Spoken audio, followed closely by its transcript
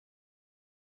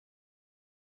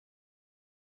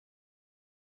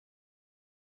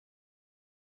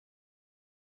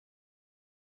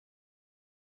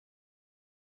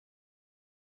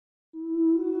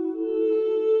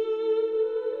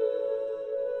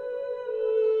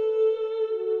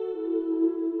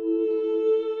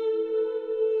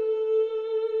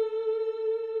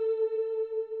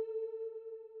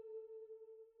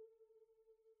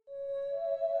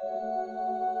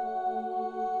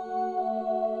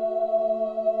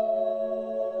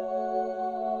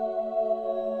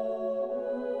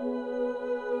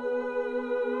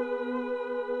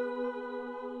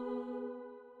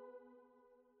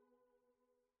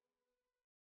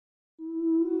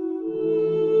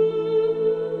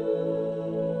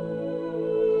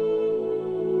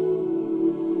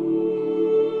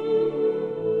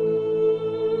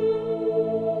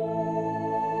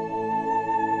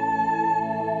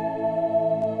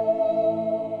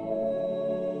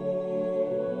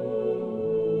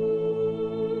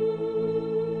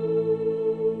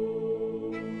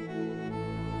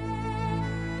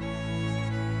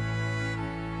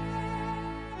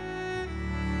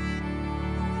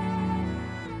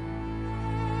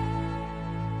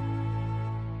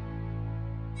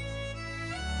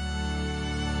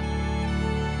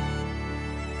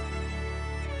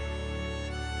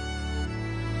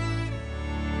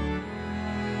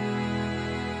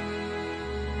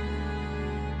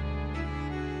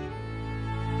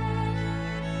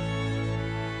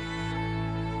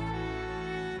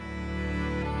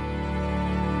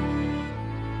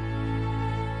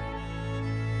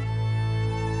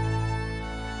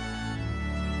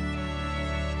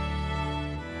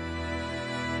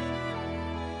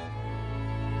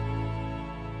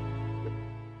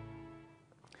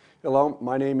Hello,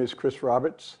 my name is Chris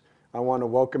Roberts. I want to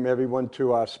welcome everyone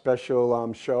to our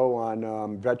special show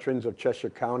on veterans of Cheshire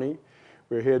County.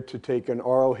 We're here to take an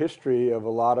oral history of a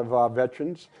lot of our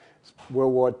veterans,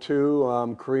 World War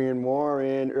II, Korean War,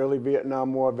 and early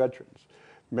Vietnam War veterans,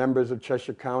 members of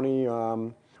Cheshire County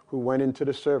who went into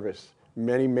the service.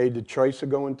 Many made the choice of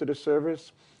going to the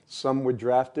service. Some were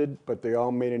drafted, but they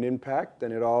all made an impact,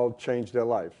 and it all changed their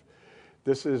life.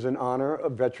 This is in honor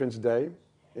of Veterans Day.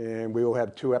 And we will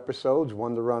have 2 episodes,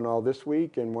 one to run all this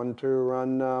week and one to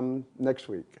run next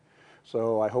week.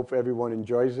 So I hope everyone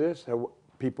enjoys this.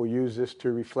 People use this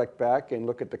to reflect back and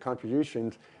look at the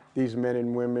contributions these men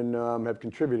and women have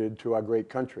contributed to our great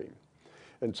country.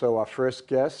 And so our first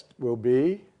guest will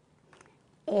be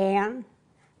Ann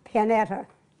Pianetta.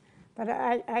 But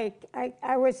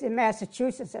I was in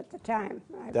Massachusetts at the time.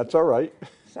 That's all right.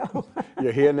 So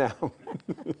You're here now.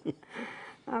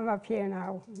 I'm up here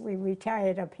now. We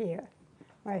retired up here,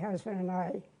 my husband and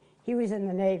I. He was in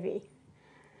the Navy.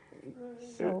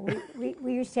 So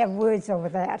we used to have words over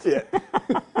that. Yeah.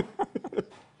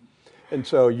 And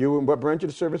so what branch of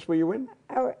the service were you in?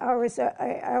 I was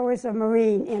a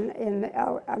Marine.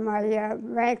 My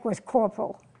rank was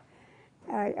corporal.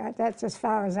 That's as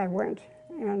far as I went.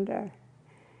 And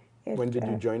when did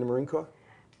you join the Marine Corps?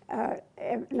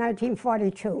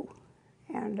 1942.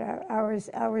 And I was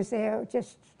there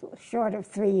just short of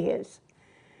 3 years.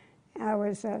 I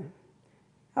was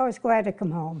glad to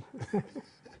come home.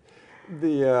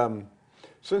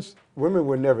 Since women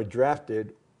were never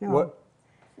drafted, No.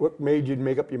 what made you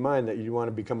make up your mind that you want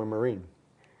to become a Marine?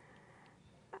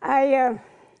 I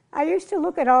used to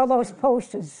look at all those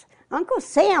posters. Uncle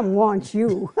Sam wants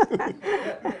you.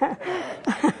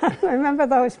 Remember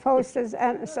those posters?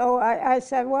 And so I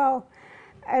said, well,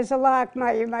 as a lark,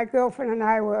 my girlfriend and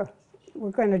I were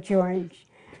going to join.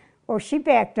 Well, she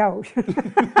backed out.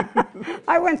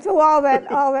 I went through all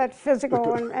that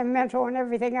physical and mental and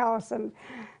everything else, and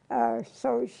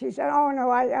so she said, "Oh no,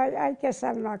 I guess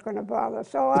I'm not going to bother."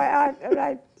 So I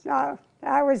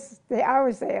was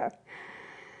there.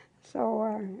 So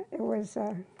it was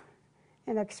an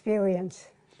experience.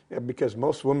 Yeah, because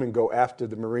most women go after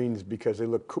the Marines because they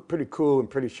look pretty cool and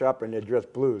pretty sharp and they dress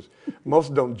blues.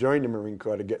 Most don't join the Marine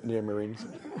Corps to get near Marines.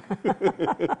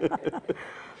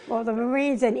 Well, the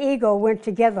Marines and ego went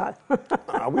together.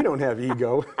 We don't have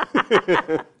ego.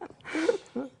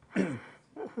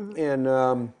 And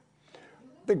I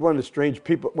think one of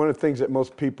the things that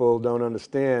most people don't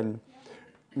understand,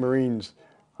 Marines,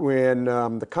 when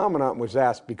the Commandant was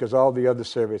asked, because all the other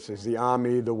services, the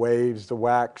Army, the Waves, the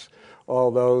WACs,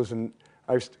 all those, and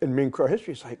in Marine Corps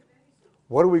history, it's like,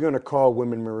 what are we going to call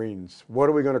women Marines? What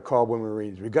are we going to call women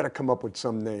Marines? We've got to come up with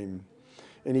some name.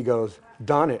 And he goes,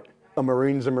 darn it, a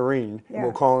Marine's a Marine. Yeah.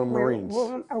 We'll call them Marines.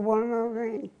 A woman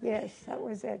Marine, yes, that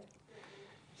was it.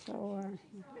 So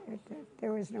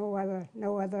there was no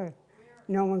other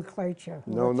nomenclature.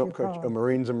 No, a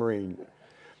Marine's a Marine.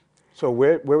 So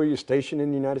where were you stationed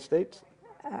in the United States?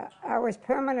 I was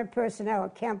permanent personnel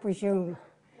at Camp Lejeune,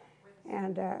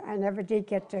 and I never did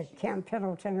get to Camp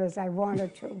Pendleton as I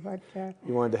wanted to. But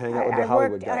you wanted to hang out with the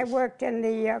Hollywood guys. I worked in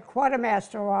the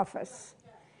quartermaster office,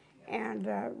 and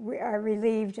I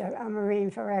relieved a Marine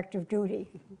for active duty.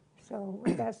 So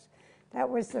that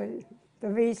was the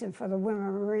reason for the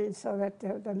women Marines, so that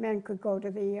the men could go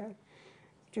to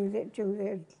do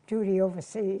their duty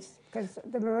overseas, because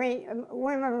the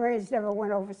women Marines never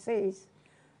went overseas.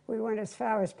 We went as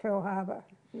far as Pearl Harbor,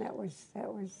 and that was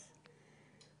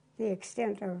the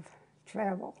extent of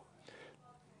travel.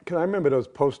 Can I remember those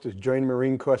posters? Join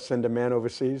Marine Corps, send a man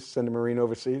overseas, send a Marine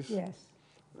overseas. Yes.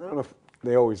 I don't know if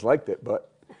they always liked it,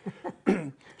 but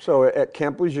so at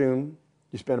Camp Lejeune,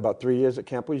 you spent about 3 years at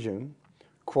Camp Lejeune,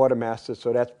 quartermaster.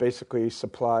 So that's basically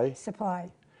supply.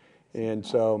 And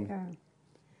so. Yeah.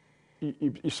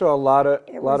 You saw a lot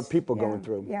of people going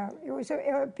through. Yeah, it was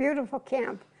a beautiful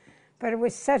camp, but it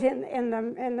was set in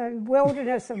the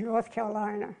wilderness of North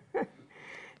Carolina.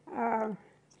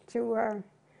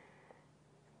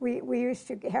 We used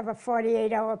to have a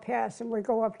 48-hour pass, and we'd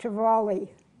go up to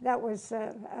Raleigh. That was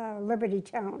Liberty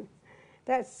Town.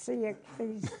 That's the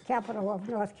capital of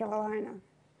North Carolina.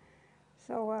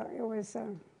 So it was,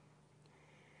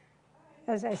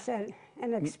 as I said,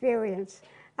 an experience.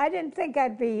 I didn't think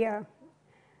I'd be,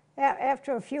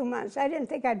 after a few months, I didn't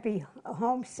think I'd be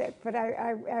homesick, but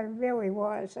I really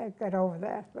was. I got over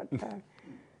that, but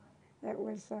that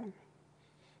was...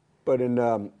 But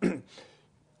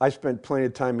I spent plenty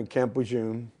of time in Camp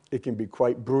Lejeune. It can be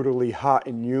quite brutally hot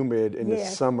and humid in the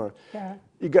summer. Yeah.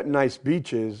 You got nice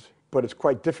beaches, but it's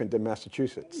quite different than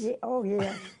Massachusetts. Yeah, oh,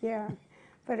 yeah, yeah.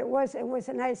 But it was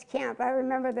a nice camp. I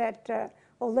remember that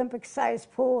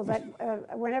Olympic-sized pool that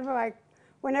whenever I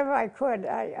could,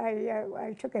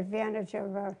 I took advantage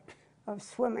of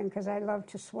swimming because I love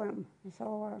to swim.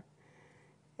 So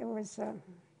it was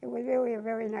really a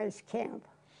very nice camp.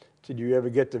 Did you ever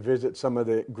get to visit some of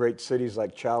the great cities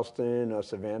like Charleston or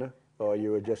Savannah, or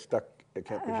you were just stuck at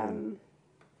Camp Lejeune?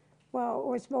 Well, it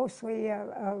was mostly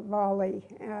Raleigh.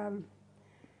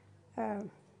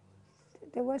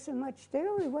 There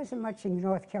really wasn't much in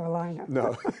North Carolina.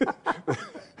 No.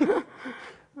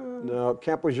 No,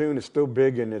 Camp Lejeune is still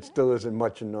big, and it still isn't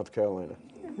much in North Carolina.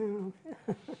 No.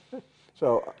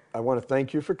 So I want to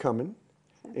thank you for coming,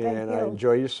 and you. I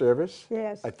enjoy your service.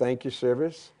 Yes. I thank your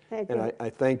service, Thank and you. I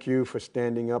thank you for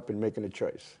standing up and making a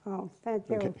choice. Oh, thank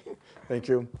you. Okay. Thank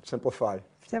you. Simplify.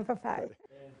 Simplify.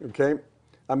 Okay.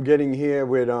 I'm getting here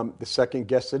with the second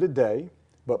guest of the day,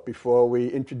 but before we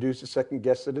introduce the second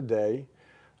guest of the day,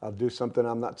 I'll do something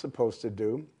I'm not supposed to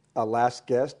do. Our last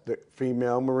guest, the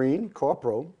female Marine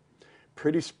Corporal,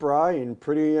 pretty spry and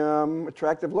pretty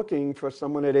attractive looking for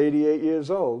someone at 88 years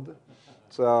old.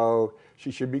 So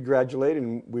she should be graduated,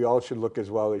 and we all should look as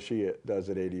well as she does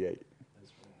at 88.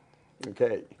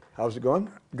 Okay. How's it going?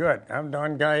 Good. I'm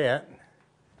Don Guyette,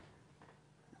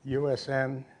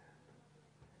 USN.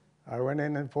 I went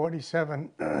in 47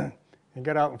 and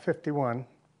got out in 51.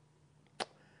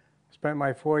 Spent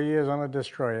my 4 years on a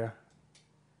destroyer.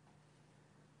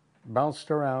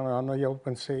 Bounced around on the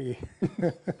open sea.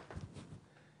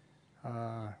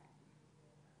 I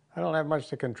don't have much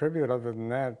to contribute other than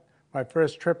that. My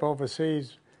first trip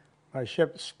overseas, my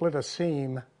ship split a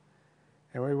seam,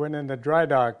 and we went into dry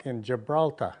dock in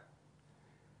Gibraltar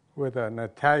with an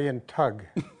Italian tug.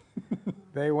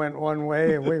 They went one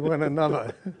way and we went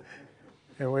another.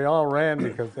 And we all ran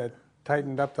because that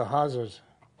tightened up the hawsers.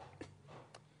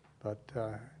 But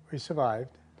we survived.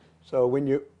 So when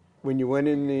you went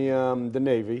in the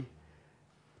Navy,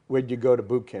 where'd you go to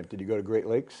boot camp? Did you go to Great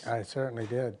Lakes? I certainly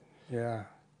did, yeah.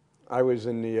 I was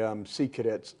in the Sea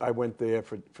Cadets. I went there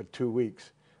for 2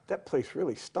 weeks. That place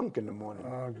really stunk in the morning.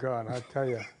 Oh, God, I tell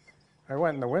you. I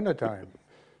went in the wintertime,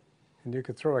 and you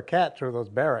could throw a cat through those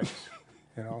barracks,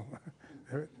 you know.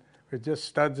 With just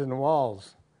studs in the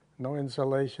walls. No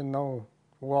insulation, no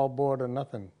wall board or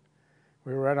nothing.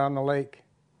 We were right on the lake.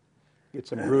 Get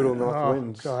some brutal north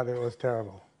winds. Oh, God, it was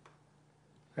terrible.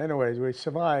 Anyways, we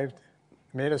survived.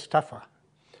 Made us tougher.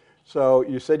 So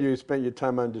you said you spent your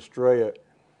time on a destroyer.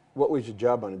 What was your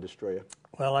job on a destroyer?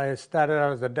 Well, I started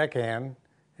out as a deckhand,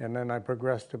 and then I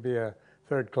progressed to be a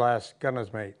third-class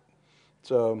gunner's mate.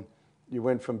 So you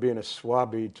went from being a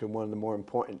swabby to one of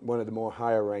the more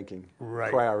higher-ranking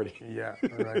priority. Yeah,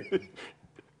 right.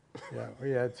 Yeah,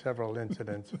 we had several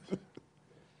incidences.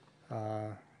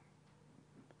 Yeah,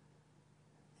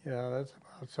 that's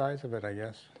about the size of it, I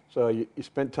guess. So you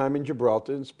spent time in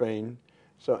Gibraltar in Spain.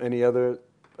 So any other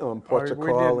ports of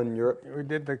call in Europe? We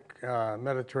did the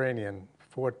Mediterranean,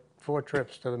 four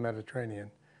trips to the Mediterranean.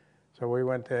 So we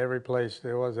went to every place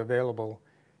there was available,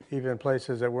 even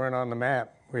places that weren't on the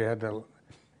map. We had to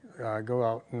go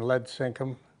out and lead sink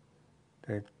them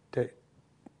to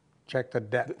check the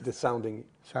depth. The sounding.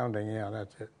 Sounding, yeah,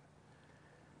 that's it.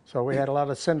 So we had a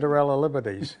lot of Cinderella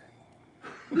liberties.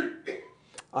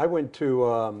 I went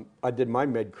to, I did my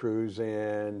med cruise,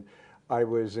 and I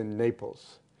was in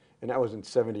Naples, and that was in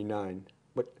 '79.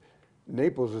 But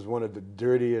Naples is one of the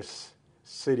dirtiest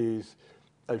cities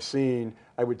I've seen.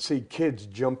 I would see kids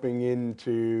jumping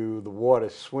into the water,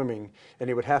 swimming, and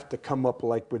they would have to come up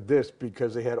like with this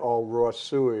because they had all raw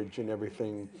sewage and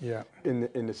everything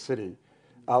in the city,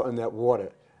 out in that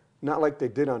water. Not like they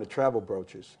did on the travel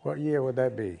brooches. What year would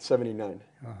that be? '79.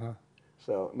 Uh-huh.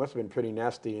 So it must have been pretty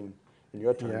nasty in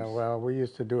your times. Yeah, well, we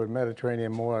used to do it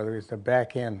Mediterranean more. We used to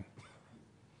back in.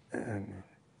 And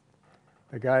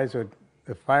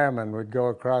the firemen would go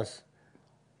across,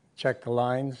 check the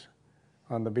lines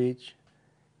on the beach,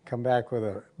 come back with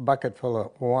a bucket full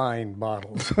of wine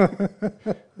bottles.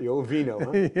 The old vino,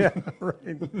 huh? Yeah,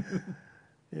 right.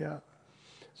 Yeah.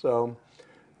 So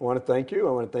I want to thank you.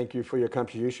 I want to thank you for your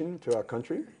contribution to our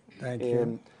country. Thank and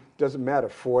you. It doesn't matter,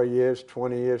 4 years,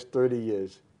 20 years, 30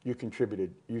 years, you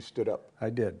contributed. You stood up. I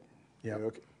did. Yeah.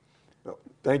 Okay. Well,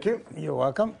 thank you. You're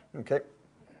welcome. Okay.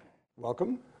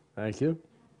 Welcome. Thank you.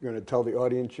 You're going to tell the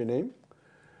audience your name?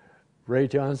 Ray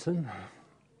Johnson,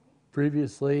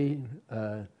 previously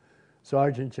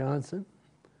Sergeant Johnson,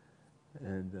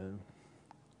 and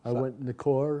I went in the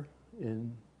Corps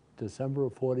in December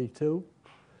of '42,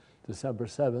 December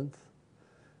 7th,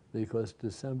 because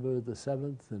December the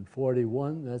 7th in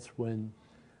 '41, that's when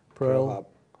Pearl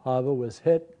Harbor was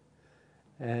hit,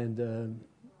 and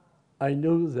I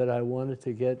knew that I wanted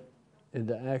to get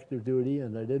into active duty,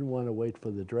 and I didn't want to wait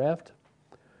for the draft.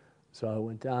 So I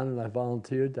went down and I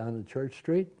volunteered down in Church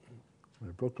Street.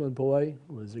 My Brooklyn boy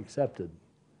was accepted.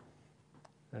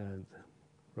 And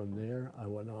from there, I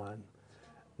went on.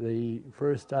 The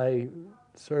first I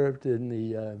served in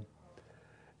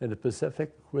the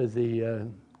Pacific with the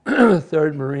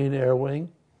 3rd Marine Air Wing,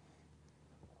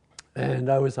 and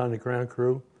I was on the ground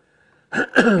crew.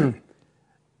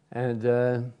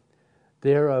 And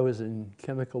there I was in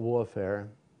chemical warfare,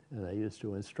 and I used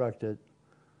to instruct it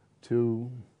to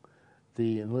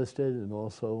the enlisted and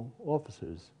also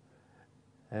officers.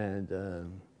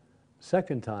 And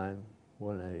second time,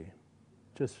 when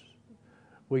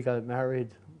we got married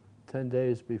 10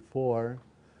 days before,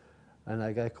 and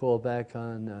I got called back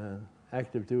on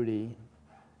active duty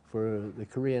for the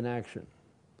Korean action.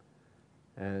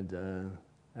 And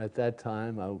at that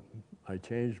time, I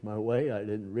changed my way. I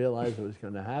didn't realize it was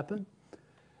going to happen.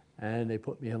 And they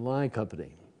put me in line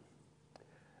company.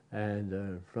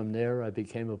 And from there, I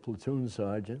became a platoon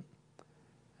sergeant.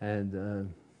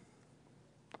 And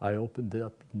I opened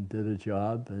up and did a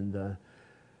job and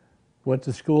went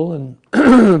to school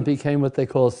and became what they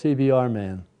call CBR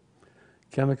man,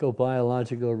 chemical,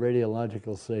 biological,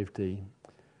 radiological safety.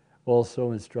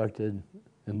 Also instructed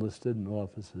enlisted and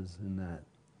officers in that.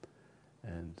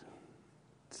 And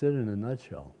that's it in a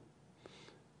nutshell.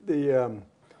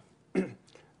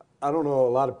 I don't know, a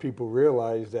lot of people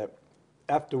realize that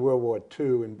after World War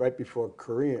II and right before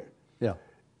Korea, Yeah.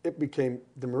 it became,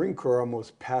 the Marine Corps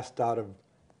almost passed out of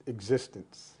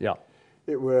existence. Yeah.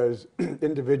 It was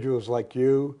individuals like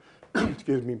you,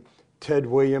 excuse me, Ted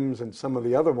Williams and some of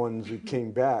the other ones who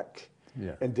came back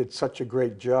Yeah. and did such a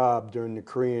great job during the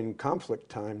Korean conflict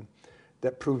time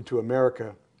that proved to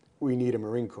America we need a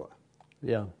Marine Corps.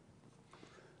 Yeah.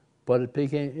 But it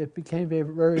became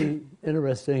very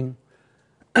interesting.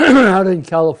 Out in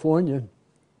California,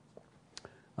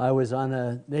 I was on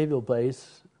a naval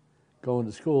base going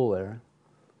to school there,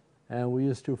 and we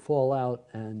used to fall out,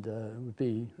 and it would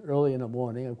be early in the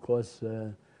morning. Of course,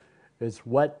 it's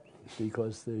wet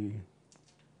because the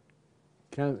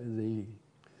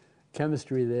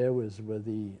chemistry there was with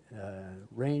the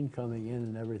rain coming in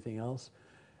and everything else,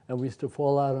 and we used to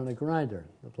fall out on a grinder,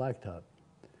 the blacktop.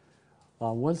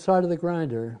 On one side of the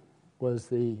grinder was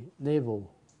the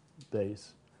naval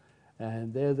base,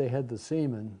 and there they had the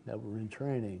seamen that were in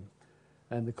training,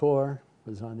 and the Corps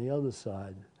was on the other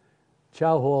side.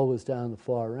 Chow Hall was down the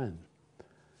far end.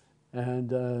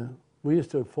 And we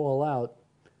used to fall out,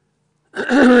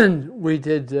 and we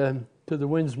did to the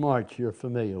Winds March you're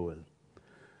familiar with.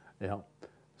 Yeah.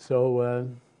 So,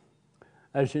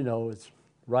 as you know, it's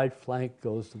right flank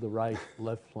goes to the right,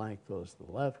 left flank goes to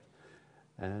the left,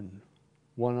 and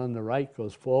one on the right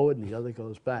goes forward and the other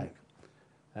goes back.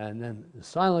 And then the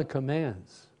silent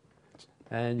commands,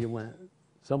 and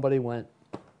somebody went,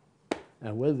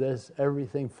 and with this,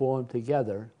 everything formed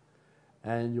together,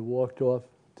 and you walked off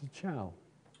to chow.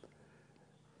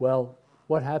 Well,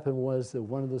 what happened was that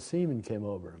one of the seamen came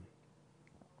over,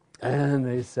 and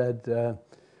they said,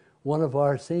 one of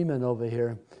our seamen over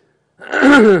here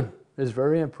is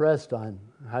very impressed on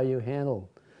how you handle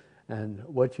and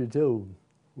what you do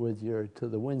with to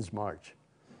the Winds March.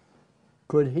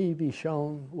 Could he be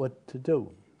shown what to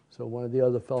do? So one of the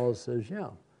other fellows says, yeah.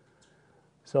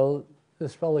 So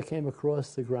this fellow came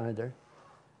across the grinder,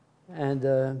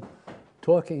 and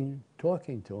talking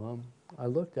to him, I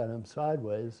looked at him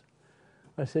sideways.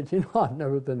 I said, you know, I've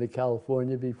never been to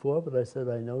California before, but I said,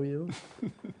 I know you.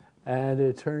 And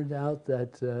it turned out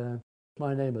that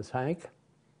my name is Hank.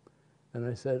 And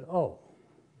I said, oh,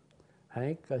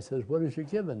 Hank? I said, what is your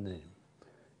given name?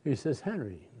 He says,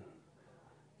 Henry.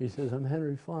 He says, I'm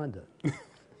Henry Fonda.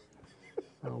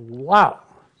 Wow.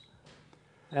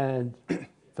 And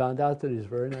found out that he's a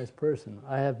very nice person.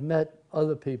 I have met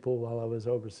other people while I was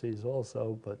overseas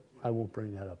also, but I won't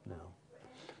bring that up now.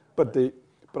 But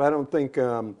I don't think,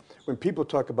 when people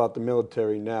talk about the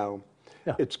military now,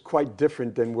 Yeah. it's quite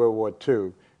different than World War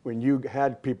II. When you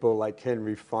had people like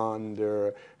Henry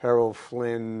Fonda, Harold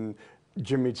Flynn,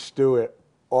 Jimmy Stewart,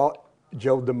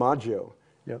 Joe DiMaggio,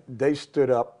 Yep. they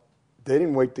stood up. They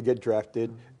didn't wait to get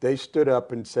drafted. They stood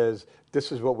up and says,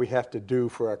 this is what we have to do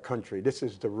for our country. This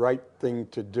is the right thing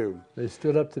to do. They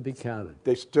stood up to be counted.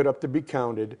 They stood up to be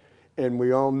counted, and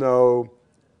we all know,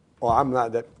 well, I'm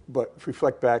not that, but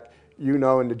reflect back, you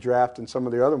know, in the draft and some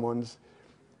of the other ones,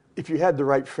 if you had the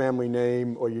right family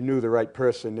name or you knew the right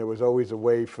person, there was always a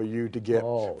way for you to get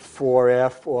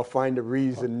 4F or find a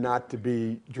reason not to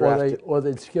be drafted. Or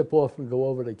they'd skip off and go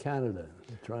over to Canada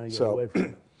and try and get away from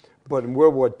it. But in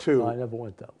World War II, No, I never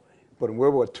went that way. But in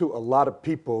World War II, a lot of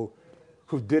people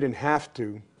who didn't have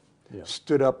to Yeah.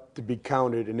 stood up to be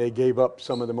counted, and they gave up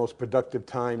some of the most productive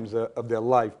times of their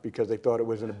life because they thought it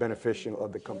wasn't beneficial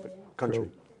of the country.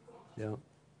 True.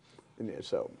 Yeah.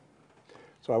 So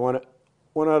I want to.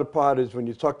 One other part is when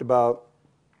you talked about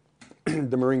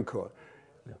the Marine Corps,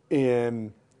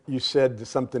 and you said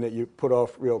something that you put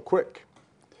off real quick.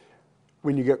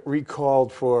 When you get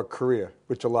recalled for a career,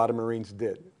 which a lot of Marines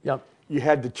did, Yep. you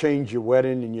had to change your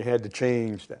wedding, and you had to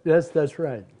change that. Yes, that's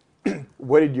right.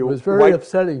 What did you? It was very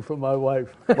upsetting for my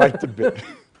wife. Quite the bit.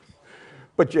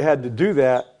 But you had to do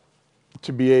that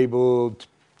to be able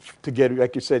to get,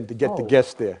 like you said, to get the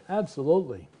guests there.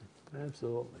 Absolutely.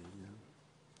 Absolutely. Yeah.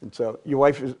 And so your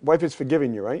wife is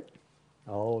forgiving you, right?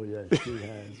 Oh, yes, she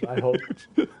has. I hope.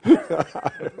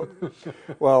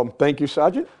 Well, thank you,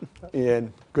 Sergeant,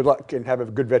 and good luck, and have a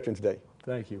good Veterans Day.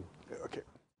 Thank you.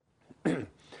 Okay.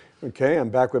 Okay, I'm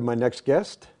back with my next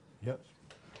guest. Yes.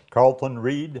 Carlton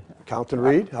Reed. Carlton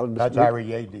Reed. How's Mr. That's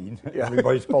Reed? R-E-A-D. Yeah.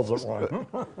 Everybody spells it wrong.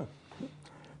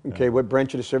 Okay, what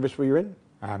branch of the service were you in?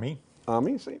 Army.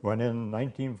 Army, see? Went in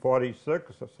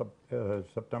 1946,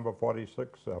 September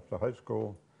 46, after high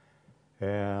school,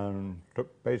 and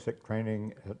took basic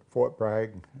training at Fort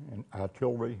Bragg in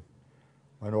artillery.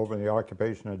 Went over in the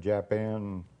occupation of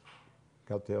Japan,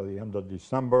 got there at the end of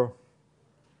December,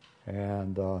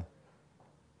 and was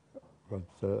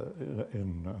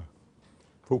in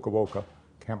Fukuoka,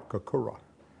 Camp Kakura.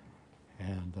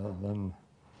 And then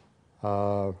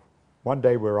one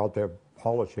day we were out there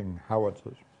polishing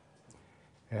howitzers,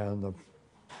 and the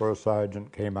first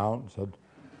sergeant came out and said,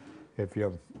 if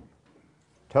your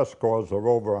test scores are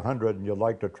over 100 and you'd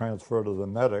like to transfer to the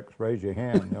medics, raise your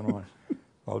hand. You know,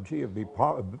 well, gee, it'd be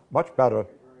much better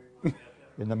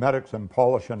in the medics than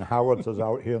polishing howitzers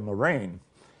out here in the rain.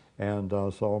 And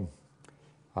so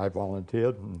I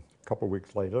volunteered, and a couple of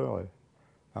weeks later I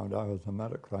found out I was a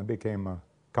medic. I became a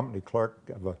company clerk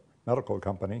of a medical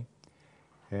company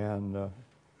and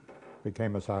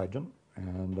became a sergeant.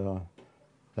 And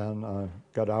then I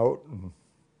got out, and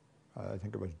I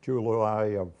think it was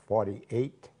July of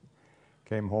 48.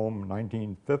 Came home in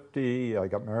 1950, I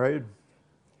got married,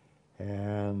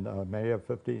 and May of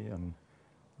 50, and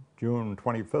June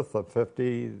 25th of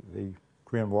 50, the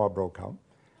Korean War broke out.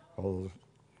 I was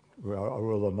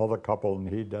with another couple, and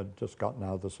he'd just gotten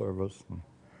out of the service.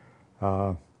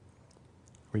 And,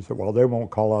 we said, well, they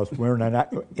won't call us, we're in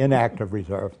inactive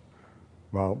reserve.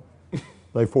 Well,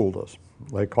 they fooled us.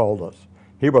 They called us.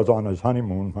 He was on his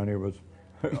honeymoon when he was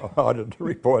ordered to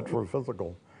report for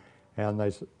physical. And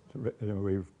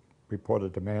we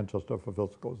reported to Manchester for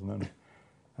physicals, and then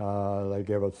they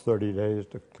gave us 30 days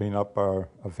to clean up our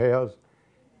affairs,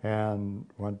 and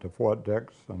went to Fort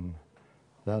Dix, and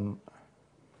then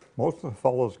most of the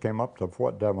fellows came up to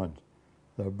Fort Devens.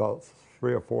 There were about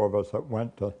 3 or 4 of us that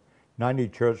went to 90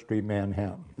 Church Street,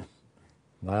 Manhattan.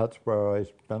 That's where I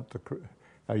spent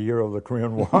a year of the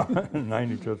Korean War,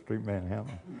 90 Church Street,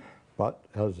 Manhattan. But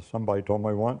as somebody told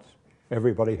me once,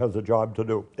 everybody has a job to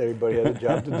do. Everybody has a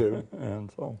job to do.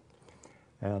 And so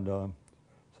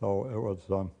it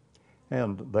was,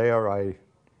 and there I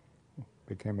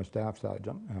became a staff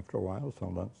sergeant after a while,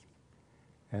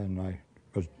 and I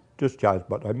was discharged,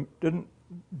 but I didn't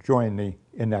join the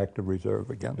inactive reserve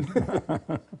again.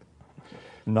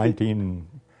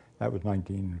 That was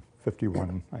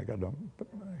 1951, I got up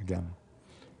again.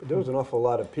 But there was an awful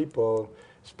lot of people,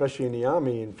 especially in the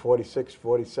Army in 46,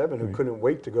 47, who couldn't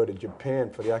wait to go to Japan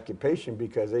for the occupation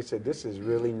because they said, this is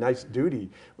really nice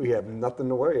duty. We have nothing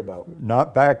to worry about.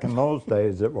 Not back in those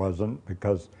days, it wasn't,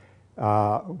 because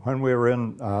when we were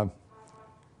in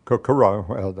Kokura,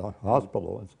 where the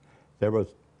hospital is, there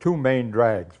was 2 main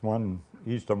drags, one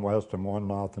east and west and one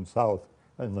north and south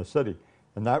in the city.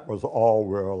 And that was all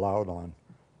we were allowed on.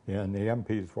 And the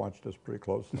MPs watched us pretty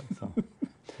closely. So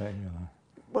they,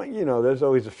 Well, you know, there's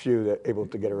always a few that are able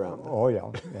to get around. oh, yeah.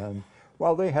 And,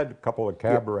 well, they had a couple of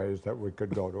cabarets that we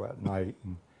could go to at night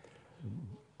and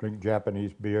drink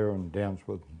Japanese beer and dance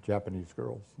with Japanese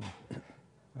girls.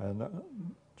 And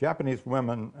Japanese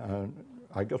women,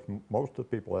 I guess most of the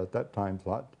people at that time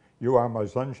thought, "You Are My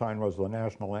Sunshine" was the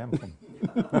national anthem.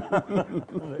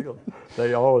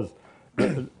 They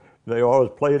always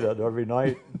played it every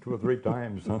night 2 or 3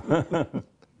 times.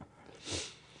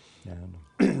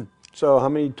 And, So how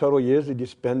many total years did you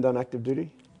spend on active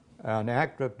duty? on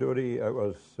active duty, it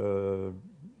was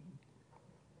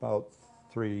about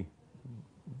 3,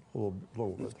 a little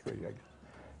over 3, I guess.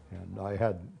 And I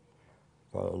had,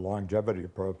 for longevity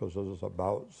purposes,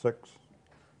 about 6,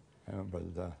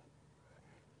 with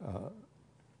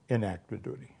inactive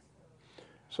duty.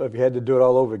 So if you had to do it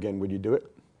all over again, would you do it?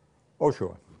 Oh,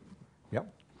 sure. Yep,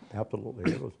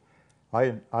 absolutely. It was.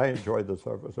 I enjoyed the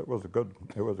service. It was a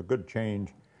good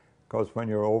change, because when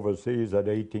you're overseas at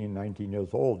 18, 19 years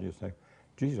old, you say,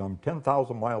 geez, I'm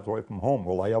 10,000 miles away from home.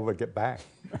 Will I ever get back?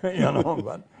 But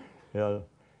yeah,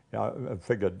 I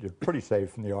figured you're pretty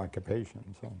safe in the occupation.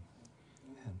 So,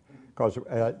 because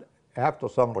after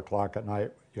 7 o'clock at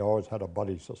night, you always had a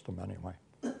buddy system anyway.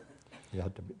 You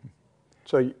had to be.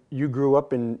 So you grew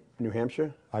up in New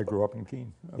Hampshire? I grew up in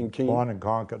Keene. In Keene? Born in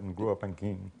Concord and grew up in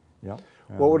Keene. Yeah.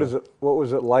 What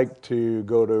was it like to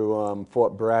go to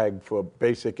Fort Bragg for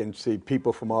basic and see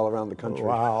people from all around the country?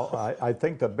 Wow, I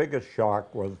think the biggest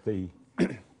shock was the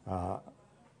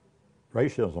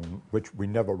racism, which we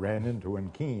never ran into in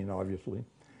Keene, obviously.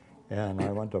 And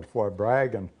I went to Fort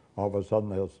Bragg, and all of a sudden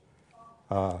there's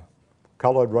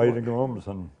colored writing rooms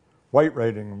and white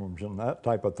writing rooms and that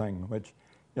type of thing, which,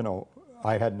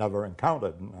 I had never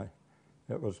encountered. And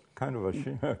it was kind of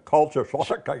a culture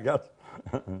shock, I guess.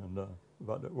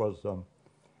 But it was,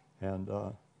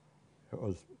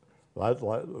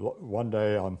 one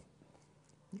day on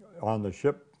the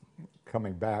ship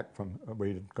coming back from,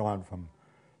 we'd gone from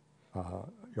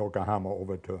Yokohama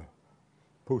over to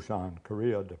Busan,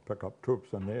 Korea, to pick up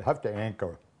troops, and they have to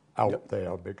anchor out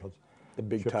there because the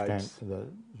big ships tides. It's a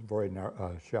very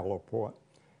shallow port.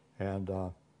 And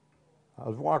I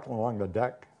was walking along the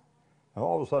deck, and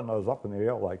all of a sudden I was up in the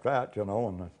air like that, and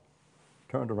I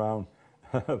turned around.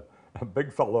 A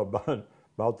big fellow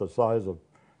about the size of,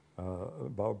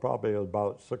 probably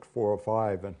about 6'4" or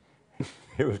 5", and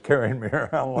he was carrying me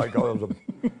around like I was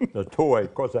a toy.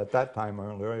 Of course, at that time I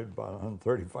only weighed about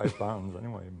 135 pounds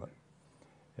anyway, but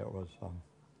it was fun.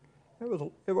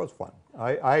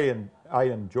 I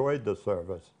enjoyed the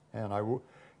service, and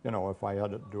if I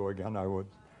had to do it again,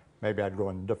 maybe I'd go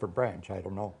in a different branch. I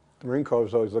don't know. The Marine Corps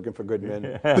is always looking for good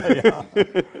men. Yeah.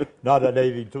 Not at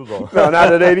 82, though. No,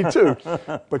 not at 82.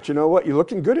 But you know what? You're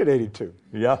looking good at 82.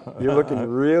 Yeah. You're looking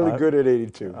really good at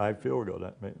 82. I feel good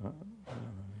at me.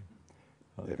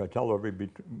 I tell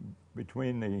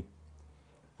between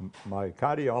my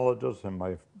cardiologist and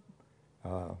my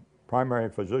primary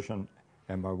physician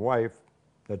and my wife,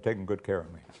 they're taking good care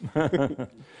of me. Well,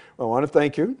 I want to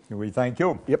thank you. We thank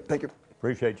you. Yep, thank you.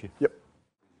 Appreciate you. Yep.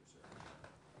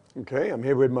 Okay, I'm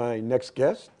here with my next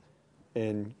guest,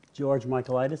 and George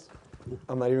Michaelitis.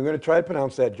 I'm not even going to try to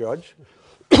pronounce that, George.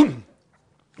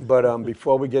 But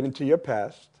before we get into your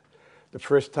past, the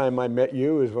first time I met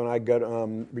you is when I got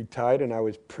retired, and I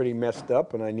was pretty messed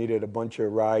up, and I needed a bunch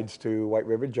of rides to White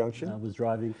River Junction. I was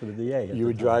driving for the VA. You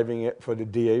were driving it for the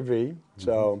DAV,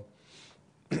 so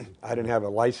I didn't have a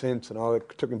license, and all.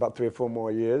 It took me about 3 or 4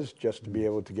 more years just to be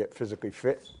able to get physically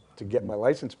fit to get my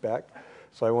license back.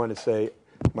 So I want to say,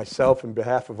 myself, on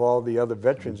behalf of all the other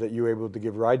veterans that you were able to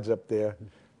give rides up there,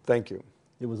 thank you.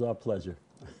 It was our pleasure.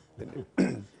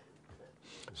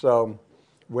 So,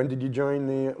 when did you join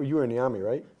you were in the Army,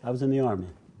 right? I was in the Army,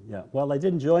 yeah. Well, I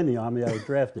didn't join the Army, I was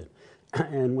drafted.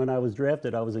 And when I was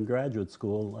drafted, I was in graduate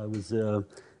school. I was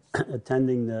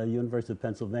attending the University of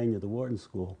Pennsylvania, the Wharton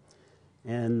School.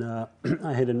 And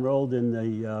I had enrolled in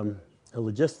the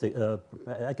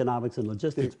economics and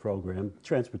logistics program,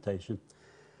 transportation.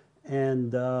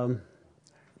 And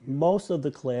most of the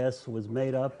class was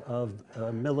made up of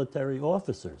military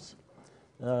officers,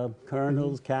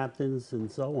 colonels, captains,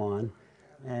 and so on.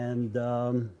 And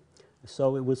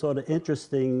so it was sort of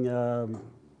interesting,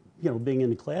 being in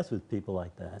the class with people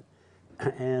like that.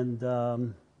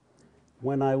 And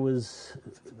when I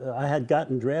had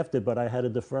gotten drafted, but I had a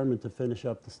deferment to finish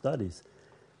up the studies.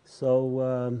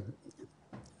 So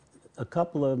a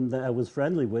couple of them that I was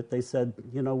friendly with, they said,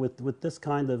 with this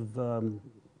kind of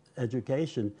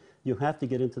education, you have to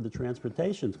get into the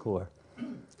transportation corps.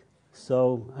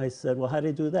 So I said, well, how do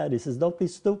you do that? He says, don't be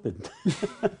stupid.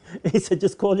 He said,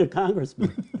 just call your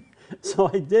congressman. So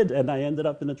I did, and I ended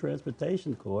up in the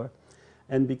transportation corps.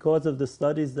 And because of the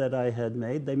studies that I had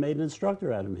made, they made an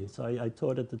instructor out of me. So I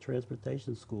taught at the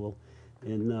transportation school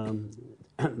down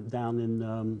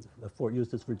in Fort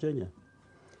Eustis, Virginia.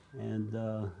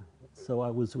 And so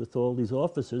I was with all these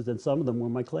officers, and some of them were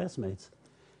my classmates.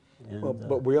 And, Well,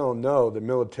 but we all know the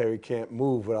military can't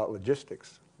move without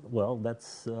logistics. well,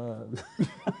 that's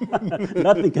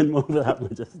nothing can move without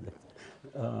logistics.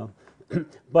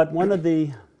 But one of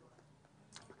the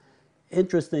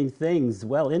interesting things, it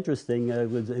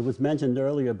was mentioned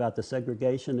earlier about the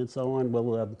segregation and so on.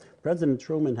 Well, President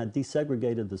Truman had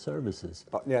desegregated the services.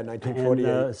 Yeah,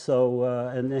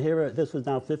 1948. And this was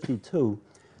now 52.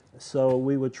 So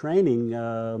we were training,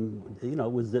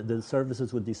 the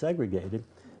services were desegregated.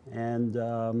 And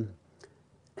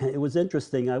it was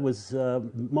interesting.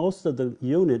 Most of the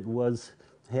unit was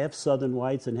half Southern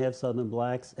whites and half Southern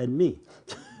blacks and me.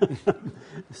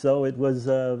 So it was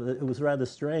rather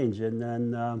strange. And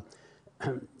then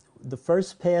the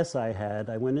first pass I had,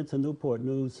 I went into Newport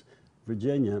News,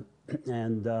 Virginia,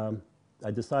 and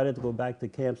I decided to go back to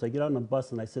camp. So I get on the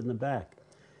bus and I sit in the back.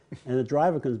 And the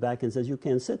driver comes back and says, "You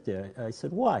can't sit there." I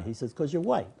said, "Why?" He says, "Because you're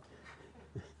white."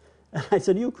 I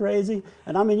said, "Are you crazy?"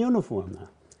 And I'm in uniform now.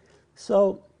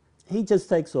 So he just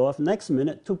takes off. Next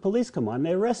minute, 2 police come on.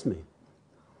 They arrest me.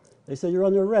 They said, "You're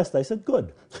under arrest." I said,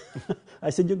 "Good." I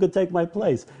said, "You could take my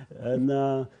place." And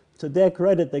to their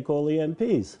credit, they call the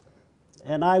MPs.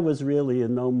 And I was really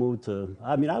in no mood to,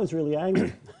 I mean, I was really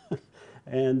angry.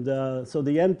 And so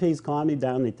the MPs calm me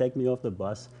down. They take me off the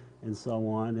bus and so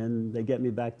on. And they get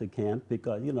me back to camp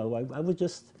because, you know, I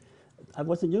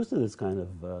wasn't used to this kind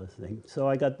of thing. So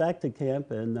I got back to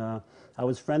camp, and I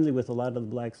was friendly with a lot of the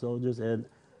black soldiers, and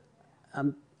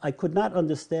I could not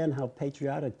understand how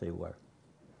patriotic they were.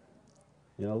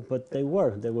 You know, but they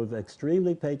were. They were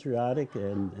extremely patriotic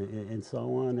and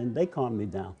so on, and they calmed me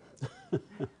down.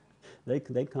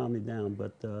 They calmed me down,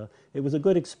 but it was a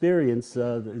good experience,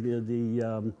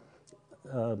 the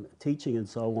teaching and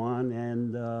so on,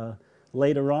 and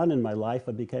later on in my life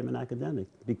I became an academic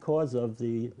because of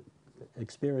the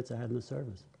experience I had in the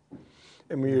service.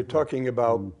 And when you're talking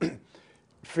about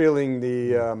feeling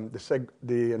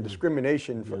the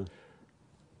discrimination, Yeah.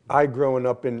 I growing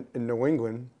up in New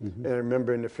England, and I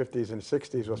remember in the 50s and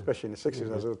 60s, well, especially in the 60s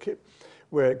when I was a little kid,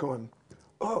 where going,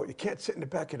 "Oh, you can't sit in the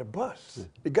back of the bus.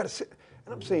 You got to sit."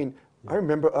 And I'm saying, I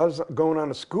remember us going on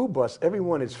a school bus.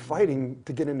 Everyone is fighting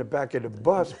to get in the back of the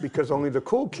bus because only the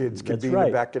cool kids could That's be in right.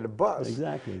 the back of the bus.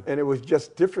 Exactly. And it was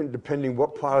just different depending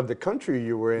what part of the country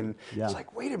you were in. Yeah. It's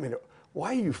like, wait a minute,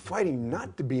 why are you fighting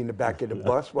not to be in the back of the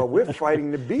bus while we're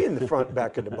fighting to be in the front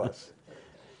back of the bus?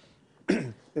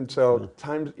 And so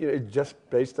times, you know, it's just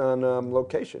based on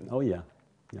location. Oh, yeah.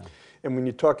 Yeah. And when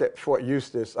you talk at Fort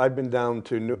Eustis, I've been down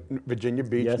to Virginia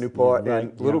Beach, Yes, Newport, yeah, right,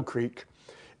 and Little yeah. Creek,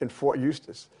 and Fort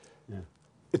Eustis. Yeah.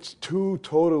 It's 2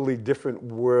 totally different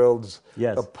worlds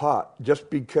Yes. apart. Just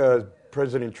because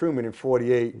President Truman in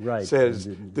 '48 Right. says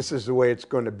this is the way it's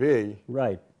going to be,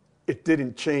 Right. it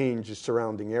didn't change the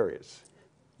surrounding areas.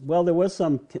 Well, there were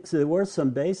some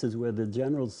bases where the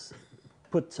generals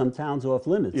put some towns off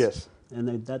limits. Yes. And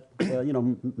you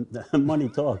know, money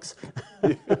talks.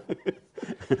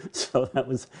 So that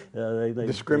was they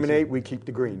Discriminate, we keep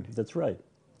the green. That's right.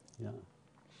 Yeah.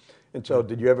 And so,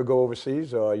 did you ever go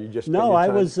overseas, or you just? No, spent I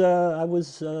your time-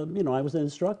 was you know, I was an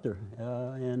instructor,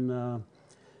 and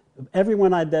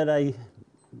everyone that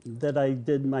I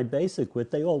did my basic with,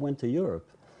 they all went to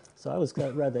Europe, so I was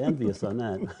rather envious on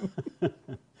that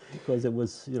because it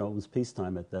was, you know, it was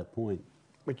peacetime at that point.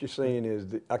 What you're saying is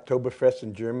the Oktoberfest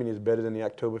in Germany is better than the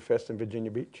Oktoberfest in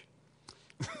Virginia Beach?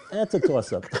 That's a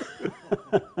toss-up.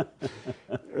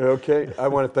 Okay, I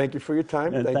want to thank you for your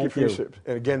time. And Thank you thank for your you. service.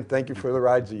 And again, thank you for the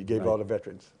rides that you gave Right. all the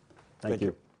veterans. Thank you.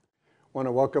 I want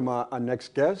to welcome our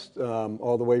next guest,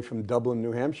 all the way from Dublin,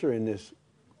 New Hampshire, in this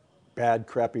bad,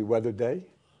 crappy weather day.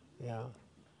 Yeah.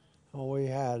 Well, we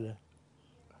had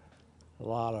a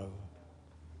lot of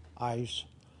ice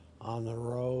on the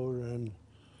road and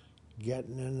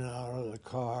getting in and out of the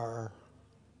car.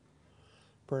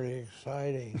 Pretty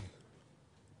exciting.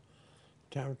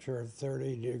 Temperature of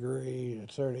 30 degrees,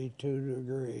 32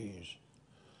 degrees.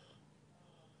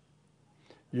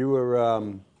 You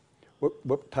were,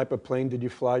 what type of plane did you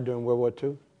fly during World War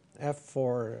II?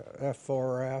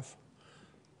 F4F,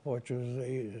 which was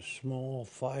a small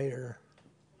fighter.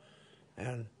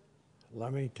 And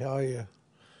let me tell you,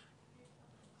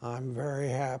 I'm very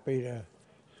happy to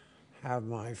have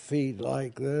my feet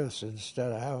like this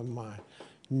instead of having my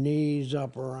knees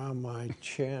up around my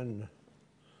chin.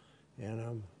 You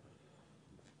know.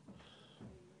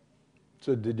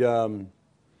 So did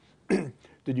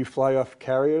you fly off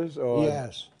carriers or?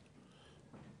 Yes.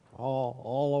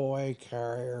 All the way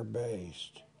carrier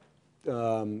based.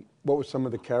 What were some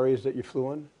of the carriers that you flew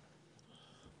on?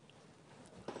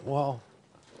 Well,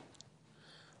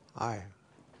 I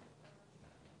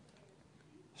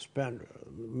spent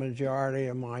the majority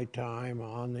of my time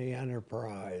on the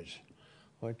Enterprise,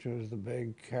 which was the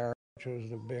big carrier, which was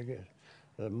the biggest,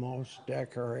 the most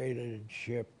decorated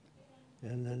ship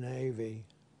in the Navy.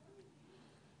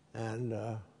 And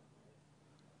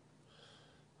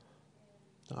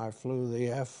I flew the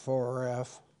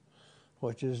F4F,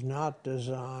 which is not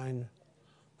designed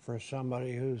for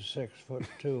somebody who's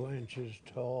 6'2"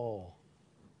 tall,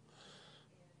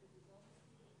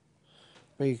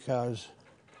 because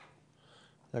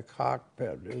the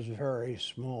cockpit is very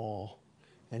small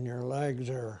and your legs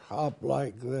are up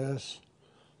like this,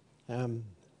 and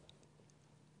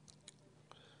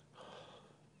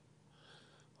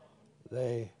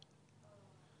you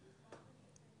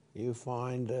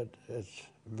find that it's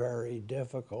very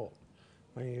difficult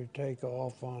when you take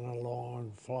off on a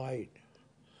long flight.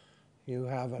 You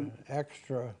have an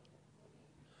extra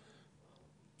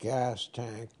gas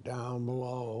tank down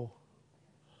below,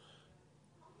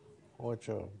 which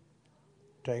will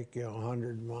take you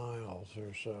 100 miles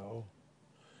or so.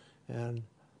 And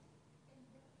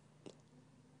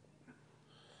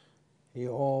you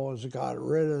always got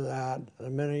rid of that the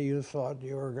minute you thought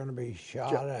you were going to be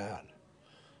shot at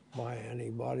by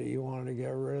anybody. You wanted to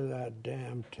get rid of that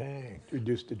damn tank.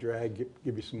 Reduce the drag,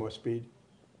 give you some more speed.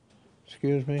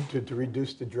 Excuse me? To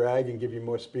reduce the drag and give you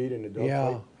more speed in the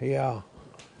dogfight. Yeah.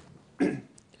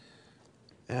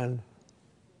 And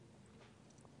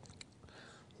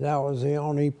that was the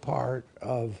only part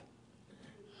of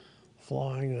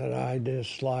flying that I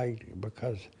disliked,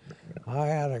 because I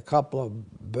had a couple of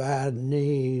bad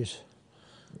knees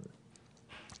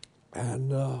and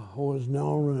was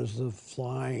known as the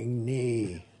flying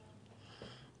knee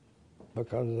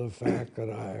because of the fact that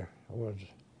I was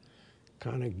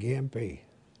kind of gimpy.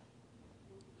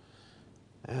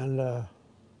 And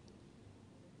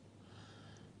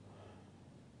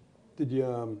Did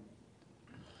you?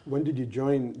 When did you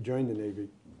join the Navy?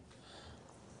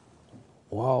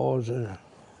 well,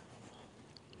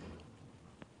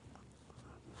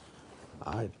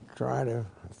 I try to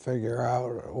figure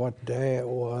out what day it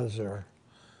was or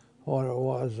what it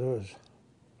was. It was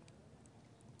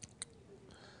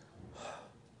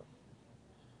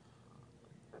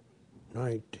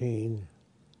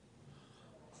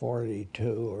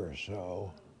 1942 or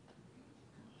so.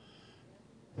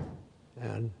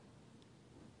 And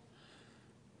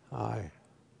I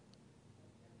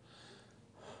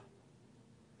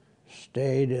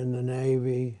stayed in the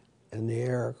Navy, in the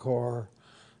Air Corps,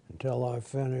 until I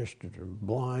finished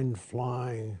blind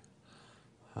flying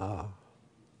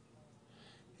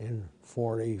in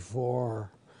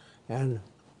 44. And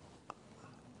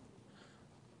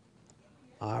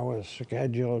I was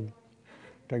scheduled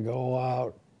to go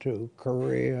out to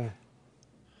Korea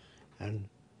and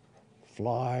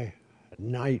fly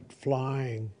night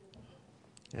flying.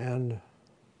 And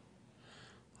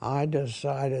I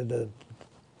decided that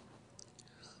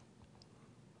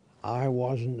I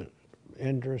wasn't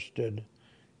interested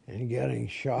in getting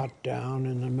shot down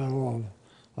in the middle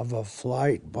of a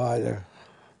flight by the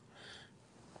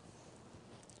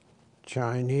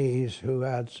Chinese, who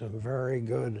had some very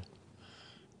good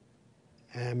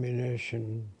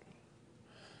ammunition.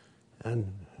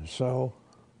 And so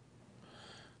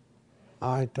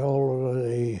I told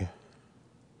the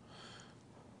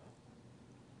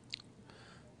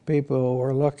people who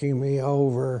were looking me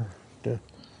over to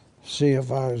see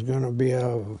if I was going to be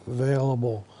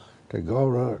available to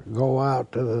go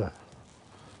out to the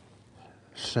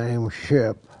same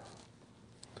ship.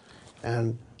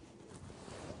 And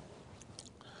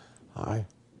I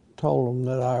told them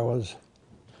that I was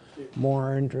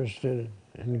more interested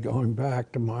in going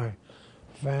back to my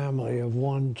family of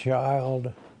one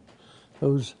child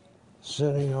who's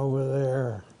sitting over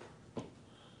there.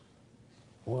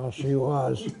 Well, she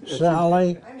was.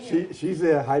 Sally? She's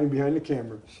there hiding behind the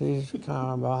camera. She's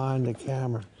kind of behind the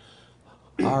camera.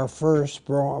 Our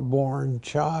firstborn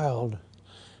child.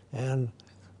 And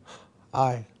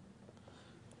I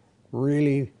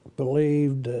really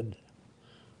believed that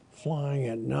flying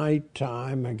at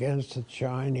nighttime against the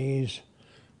Chinese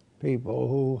people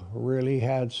who really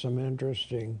had some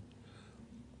interesting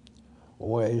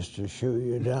ways to shoot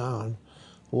you down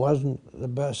wasn't the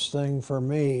best thing for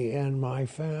me and my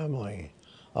family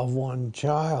of one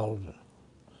child.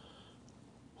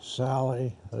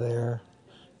 Sally there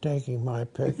taking my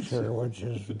picture, which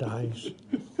is nice.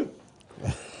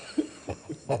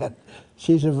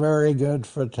 She's a very good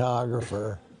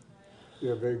photographer.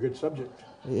 You're a very good subject.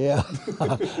 Yeah,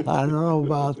 I don't know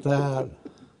about that.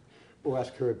 We'll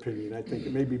ask her opinion. I think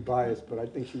it may be biased, but I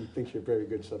think she thinks you're a very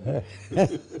good subject.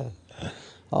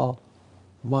 Oh,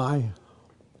 my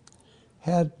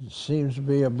head seems to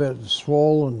be a bit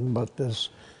swollen, but this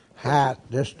hat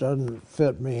just doesn't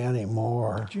fit me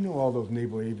anymore. But you know all those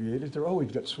naval aviators, they're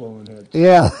always got swollen heads.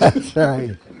 Yeah, that's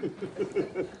right.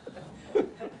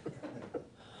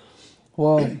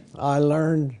 Well, I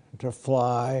learned to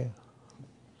fly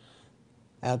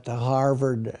at the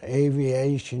Harvard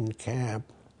Aviation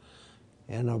Camp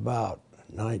in about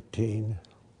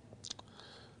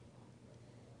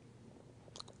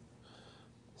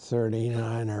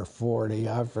 1939 or 40.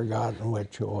 I've forgotten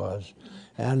which it was.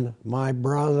 And my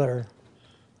brother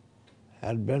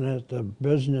had been at the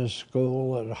business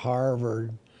school at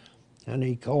Harvard, and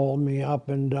he called me up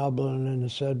in Dublin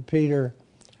and said, "Peter,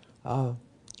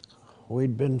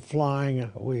 we'd been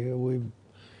flying. We'd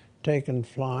taken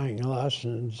flying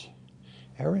lessons.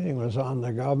 Everything was on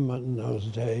the government in those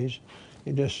days.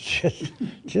 You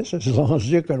just as long as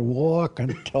you could walk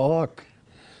and talk.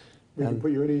 We can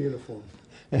put you in a uniform.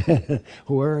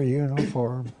 Wear a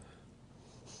uniform.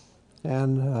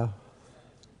 And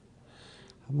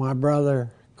my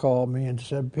brother called me and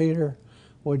said, "Peter,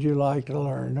 would you like to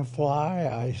learn to fly?"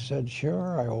 I said,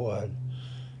 "Sure, I would."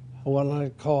 "What'll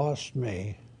it cost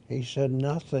me?" He said,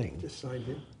 "Nothing." Just sign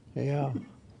here. Yeah.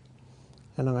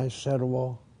 And I said,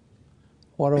 "Well,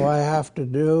 what do I have to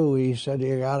do?" He said,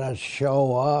 "You got to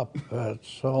show up.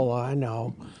 That's all I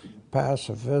know. Pass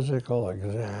a physical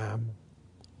exam."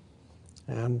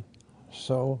 And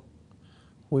so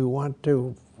we went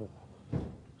to,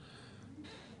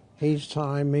 he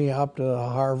signed me up to the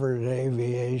Harvard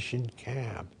Aviation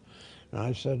Camp. And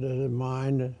I said, "Does it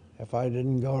mind if I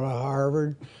didn't go to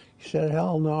Harvard?" He said,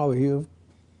 "Hell no,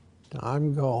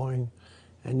 I'm going,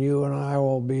 and you and I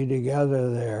will be together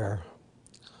there."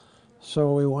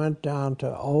 So we went down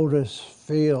to Otis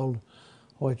Field,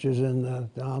 which is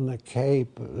on the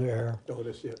Cape there,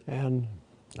 Otis, yeah. and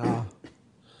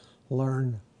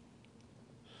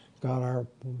got our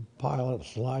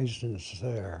pilot's license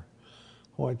there,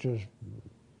 which was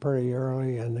pretty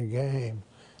early in the game.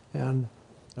 And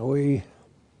we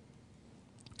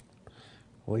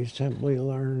simply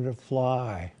learned to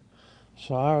fly.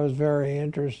 So I was very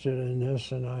interested in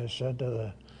this, and I said to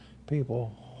the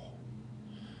people,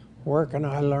 "Where can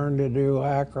I learn to do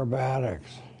acrobatics?"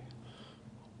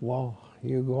 "Well,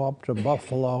 you go up to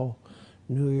Buffalo,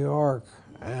 New York,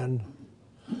 and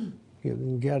you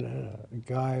can get a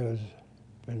guy who's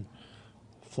been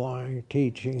flying,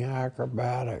 teaching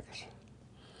acrobatics."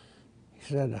 He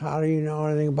said, "How do you know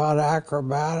anything about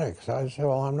acrobatics?" I said,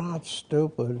 "Well, I'm not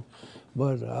stupid,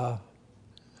 but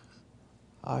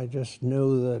I just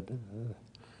knew that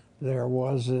there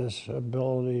was this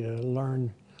ability to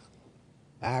learn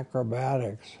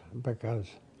acrobatics, because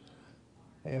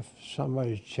if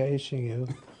somebody's chasing you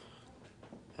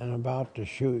and about to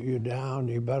shoot you down,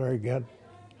 you better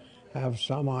have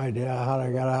some idea how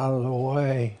to get out of the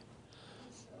way."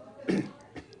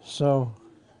 So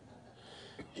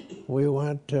we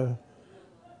went to,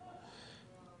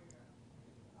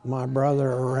 my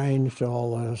brother arranged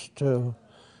all this too,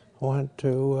 went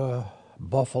to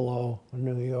Buffalo,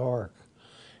 New York,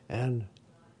 and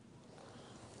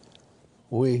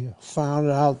we found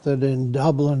out that in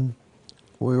Dublin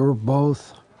we were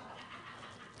both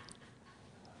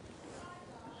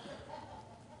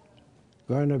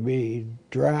going to be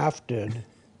drafted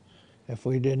if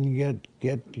we didn't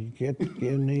get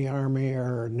in the Army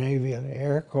or Navy or the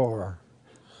Air Corps.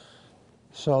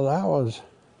 So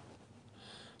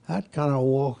that kind of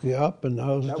woke you up in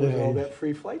those days. That was all that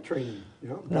free flight training, you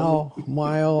know? No,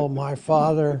 my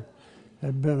father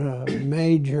had been a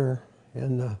major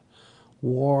in the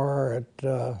war at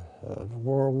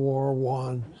World War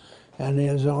I, and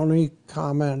his only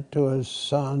comment to his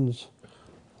sons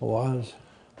was,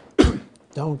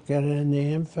 "Don't get in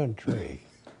the infantry."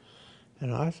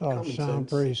 And I thought it sounded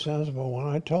pretty sensible. When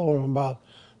I told him about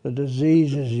the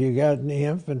diseases you get in the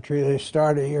infantry, they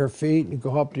start at your feet and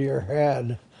go up to your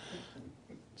head.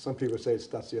 Some people say it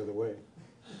starts the other way.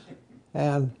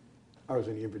 And I was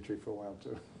in the infantry for a while,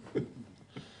 too.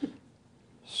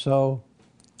 so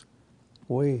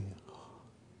we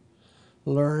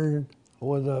learned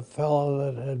with a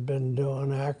fellow that had been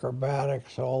doing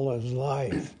acrobatics all his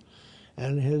life.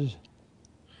 And his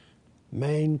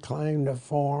main claim to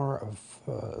form,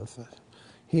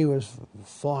 he was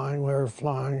flying, we were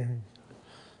flying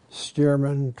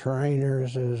steerman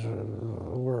trainers as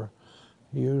were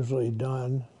usually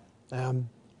done.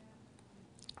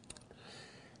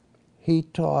 He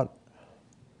taught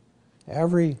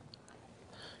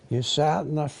you sat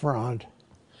in the front,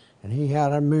 and he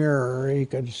had a mirror, he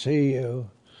could see you,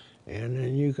 and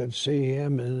then you could see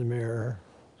him in the mirror.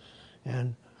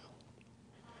 And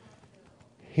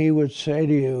he would say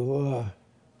to you,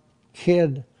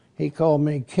 "Kid," he called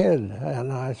me kid,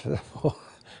 and I said, "Well,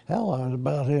 hell, I was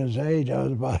about his age, I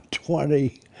was about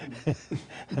 20.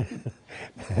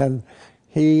 And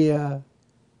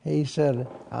he said,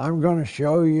 "I'm going to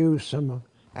show you some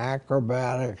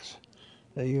acrobatics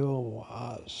that you'll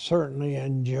certainly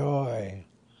enjoy."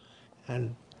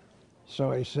 And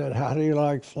so he said, "How do you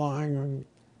like flying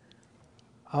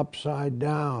upside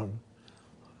down?"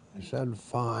 I said,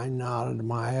 "Fine," nodded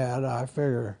my head. I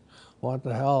figure, what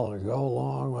the hell, to go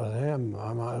along with him,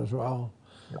 I might as well.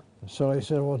 Yep. So he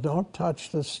said, "Well, don't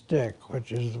touch the stick,"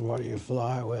 which is what you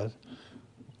fly with,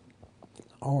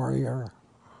 or your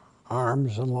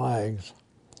arms and legs.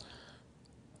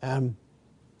 And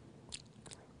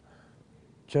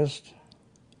just,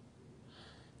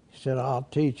 he said, I'll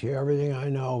teach you everything I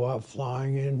know about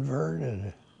flying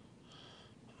inverted.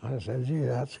 I said, gee,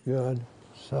 that's good.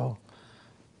 So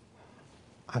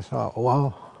I thought,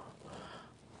 well,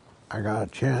 I got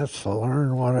a chance to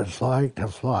learn what it's like to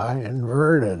fly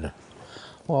inverted.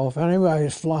 Well, if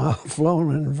anybody's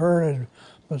flown inverted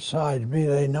besides me,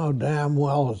 they know damn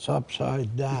well it's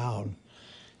upside down.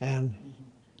 And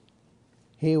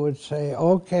he would say,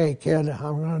 okay, kid,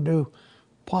 I'm going to do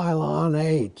pylon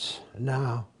 8s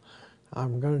now.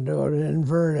 I'm going to do it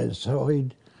inverted. So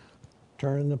he'd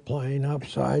turn the plane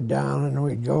upside down and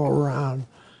we'd go around.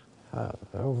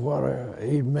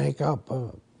 He'd make up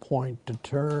a point to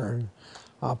turn.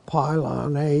 A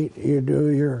pylon 8, you do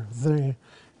your thing,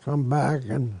 come back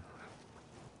and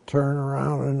turn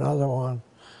around another one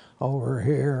over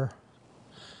here.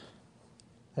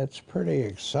 It's pretty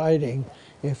exciting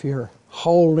if you're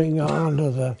holding on to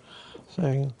the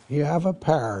thing. You have a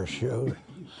parachute,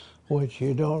 which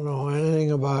you don't know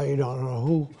anything about. You don't know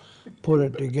who put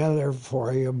it together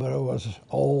for you, but it was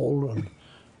old. And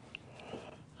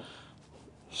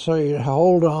so you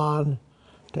hold on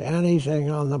to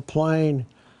anything on the plane,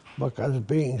 because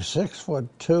being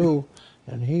 6'2",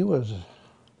 and he was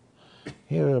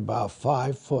about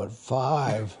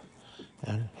 5'5",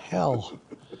 and hell,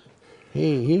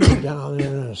 he was down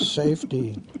in a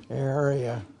safety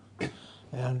area,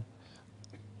 and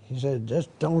he said,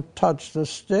 just don't touch the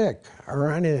stick or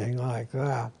anything like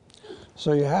that.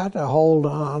 So you had to hold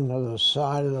on to the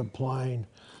side of the plane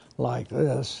like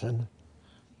this, and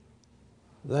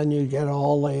then you get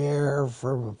all the air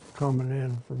from coming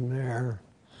in from there.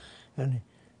 And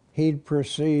he'd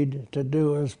proceed to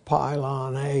do his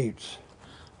pylon 8s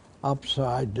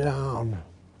upside down,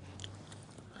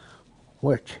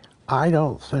 which I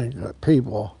don't think that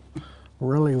people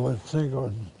really would think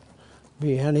would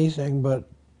be anything but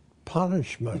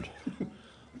punishment.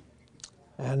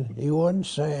 And you wouldn't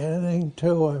say anything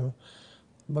to him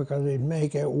because he'd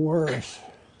make it worse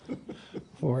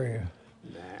for you.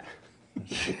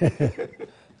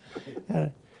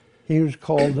 And he was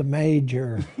called the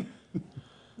Major.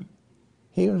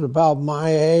 He was about my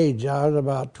age. I was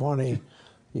about 20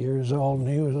 years old, and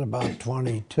he was about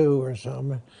 22 or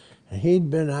something. And he'd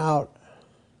been out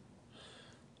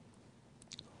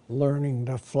learning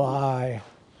to fly.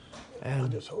 And I'll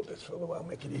just hold this for a while,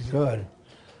 make it easy. good.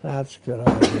 That's a good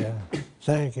idea.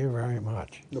 Thank you very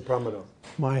much. No problem at all.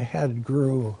 My head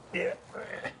grew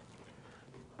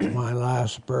my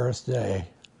last birthday,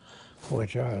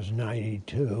 which I was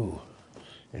 92,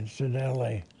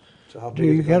 incidentally. So how Do big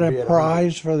is you it get gonna a be at 100?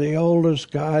 prize for the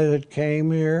oldest guy that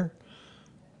came here?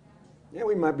 Yeah,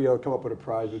 we might be able to come up with a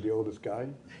prize with the oldest guy.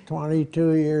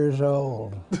 22 years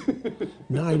old,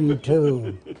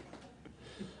 92.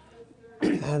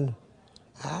 And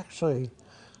actually,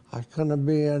 I couldn't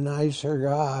be a nicer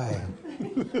guy.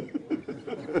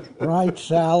 Right,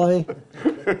 Sally?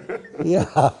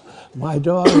 Yeah, my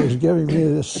daughter's giving me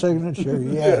the signature,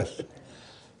 yes.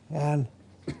 And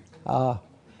I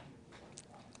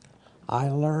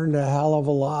learned a hell of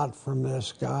a lot from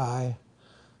this guy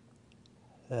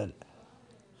that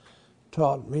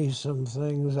taught me some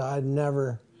things I'd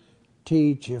never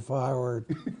teach if I were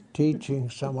teaching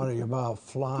somebody about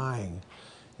flying.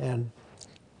 And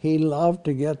he loved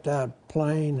to get that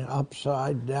plane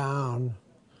upside down,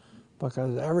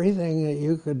 because everything that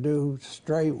you could do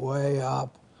straight way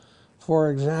up.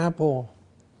 For example,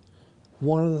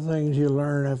 one of the things you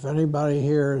learn, if anybody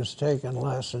here has taken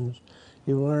lessons,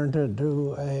 you learn to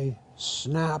do a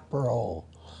snap roll.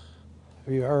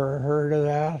 Have you ever heard of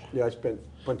that? Yeah, I spent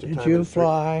a bunch of time. Did you in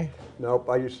fly? Nope,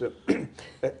 I used to.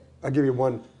 I'll give you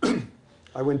one.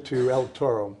 I went to El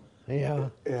Toro, Yeah.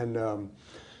 and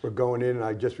we're going in, and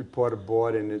I just report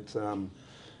aboard, and it's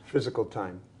physical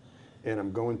time. And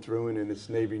I'm going through, and it's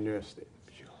Navy nurse.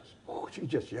 She goes, oh, she's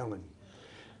just yelling.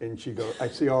 And she goes, I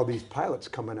see all these pilots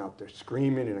coming out there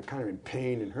screaming and kind of in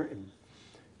pain and hurting.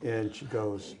 And she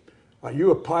goes, are you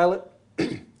a pilot?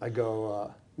 I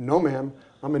go, no, ma'am,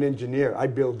 I'm an engineer. I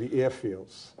build the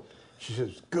airfields. She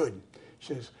says, good.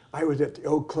 She says, I was at the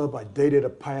old club. I dated a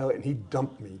pilot, and he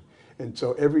dumped me. And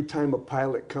so every time a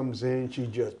pilot comes in, she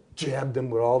just jabbed him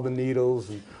with all the needles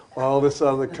and all this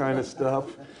other kind of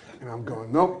stuff. And I'm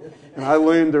going, nope. And I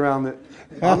learned around it.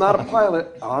 I'm not a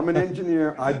pilot. I'm an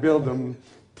engineer. I build them.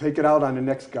 Take it out on the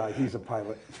next guy. He's a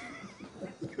pilot.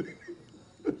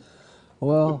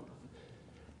 Well,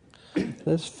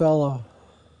 this fellow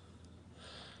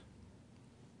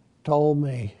told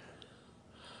me,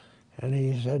 and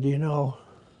he said, you know,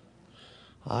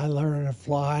 I learned to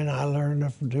fly, and I learned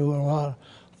to do a lot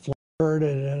of flirt,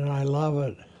 and I love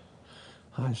it.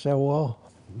 I said, well,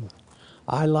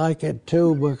 I like it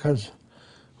too because,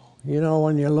 you know,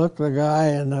 when you look the guy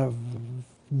in the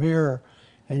mirror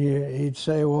and he'd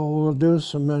say, well, we'll do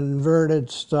some inverted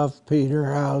stuff, Peter.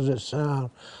 How's it sound?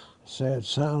 I say, it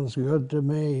sounds good to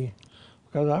me,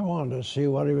 because I wanted to see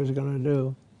what he was going to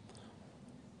do.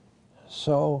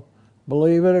 So,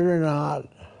 believe it or not,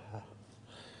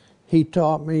 he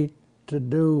taught me to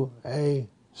do a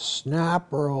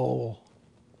snap roll.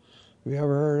 Have you ever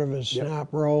heard of a snap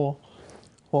roll?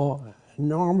 Well,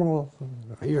 normal,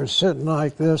 you're sitting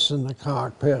like this in the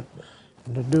cockpit,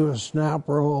 and to do a snap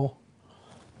roll,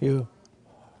 you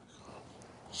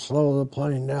slow the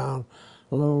plane down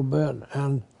a little bit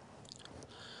and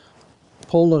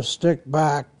pull the stick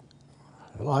back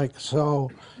like so,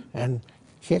 and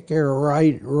kick your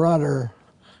right rudder,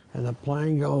 and the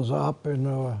plane goes up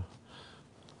into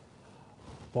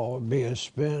what would be a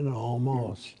spin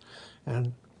almost,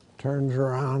 and turns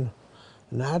around,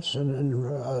 and that's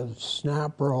a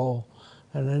snap roll.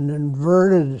 And an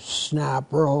inverted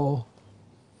snap roll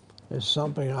is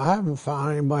something I haven't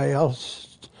found anybody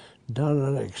else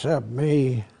done it except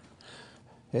me,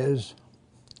 is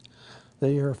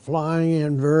that you're flying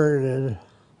inverted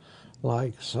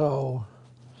like so,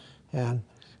 and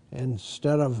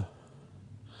instead of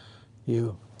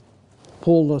you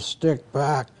pull the stick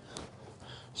back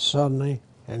suddenly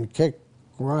and kick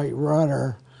right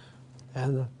rudder,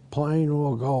 and the plane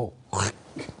will go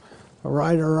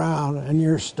right around, and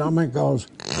your stomach goes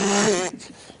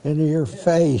into your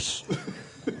face.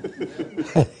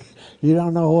 You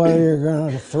don't know whether you're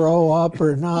going to throw up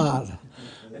or not,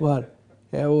 but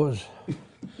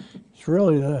it's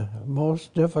really the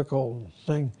most difficult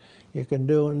thing you can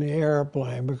do in the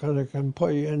airplane, because it can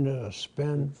put you into a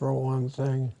spin for one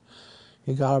thing.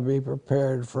 You got to be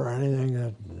prepared for anything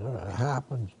that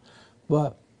happens.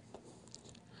 But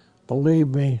believe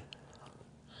me,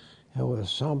 it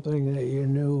was something that you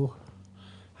knew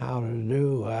how to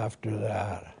do after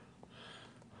that.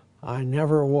 I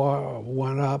never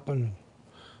went up and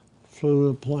flew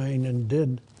the plane and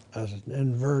did an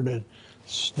inverted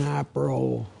snap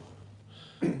roll,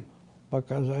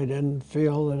 because I didn't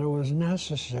feel that it was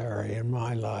necessary in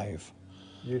my life.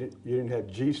 You didn't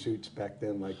have G suits back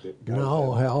then like the guys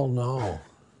No, have. hell no.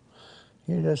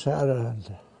 You just had a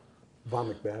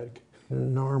Vomit bag.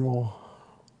 normal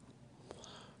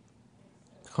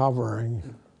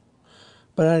covering.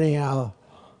 But anyhow,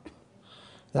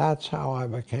 that's how I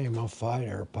became a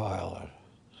fighter pilot.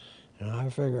 And I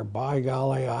figured, by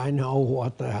golly, I know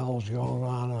what the hell's going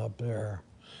on up there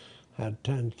at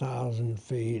 10,000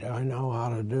 feet. I know how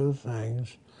to do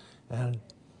things. And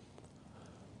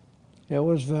it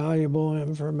was valuable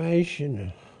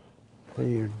information that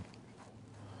you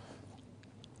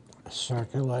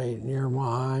circulate in your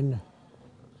mind.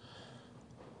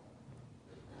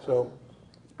 So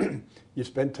you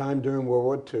spent time during World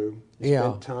War II. You Yeah.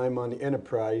 spent time on the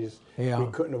Enterprise. Yeah.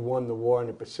 We couldn't have won the war in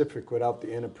the Pacific without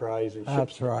the Enterprise and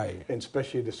That's ships, right. and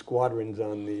especially the squadrons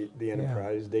on the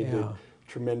Enterprise. They did Yeah. a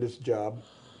tremendous job.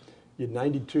 You're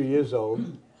 92 years old,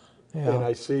 Yeah. and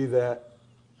I see that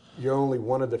you're only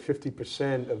one of the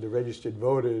 50% of the registered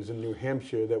voters in New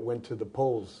Hampshire that went to the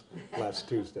polls last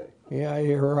Tuesday. Yeah,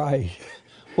 you're right.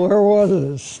 Where was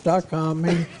it? Stuck on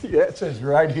me? Yeah, it says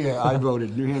right here, I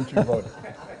voted, New Hampshire voted.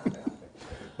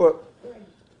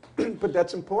 But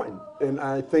that's important. And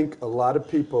I think a lot of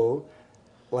people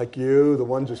like you, the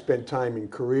ones who spent time in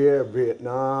Korea,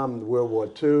 Vietnam, World War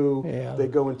II, Yeah. they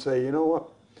go and say, you know what,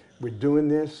 we're doing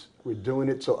this, we're doing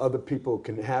it so other people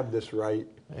can have this right.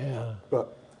 Yeah.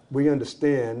 But we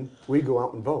understand, we go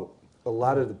out and vote. A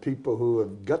lot of the people who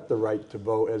have got the right to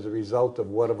vote as a result of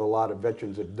what a lot of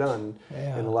veterans have done,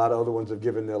 Yeah. and a lot of other ones have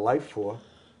given their life for,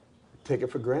 take it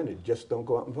for granted. Just don't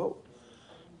go out and vote.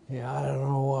 Yeah, I don't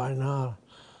know why not.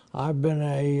 I've been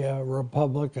a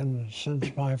Republican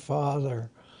since my father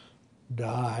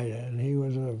died, and he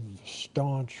was a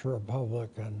staunch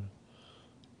Republican,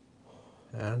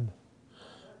 and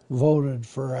voted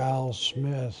for Al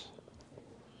Smith.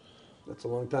 That's a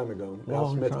long time ago. Al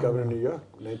Long Smith, time governor of ago. New York,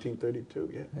 1932,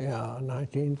 yeah. Yeah,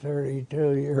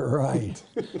 1932, you're right.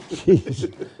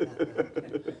 Jeez.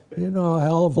 You know a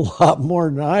hell of a lot more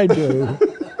than I do.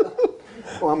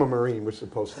 Well, I'm a Marine, we're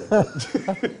supposed to.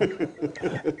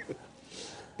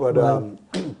 But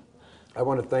I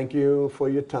want to thank you for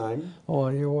your time. Oh,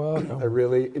 you're welcome. I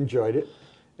really enjoyed it.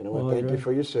 And I want Well, to thank you good.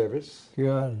 for your service.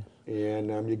 Good.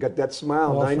 And you got that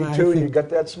smile, Well, thank 92, and you. you got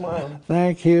that smile.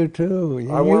 Thank you, too. You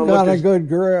wanna got look a as- good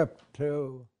grip,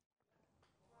 too.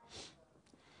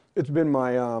 It's been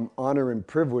my honor and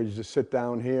privilege to sit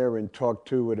down here and talk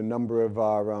with a number of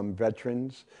our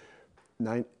veterans.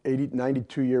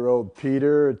 92-year-old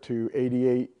Peter to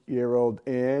 88-year-old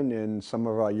Ann, and some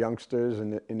of our youngsters in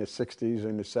the 60s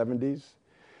and the 70s.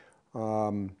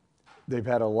 They've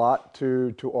had a lot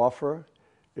to offer.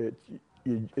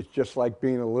 It's just like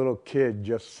being a little kid,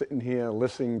 just sitting here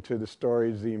listening to the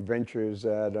stories, the adventures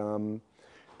that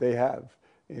they have.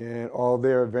 And all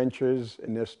their adventures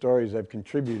and their stories have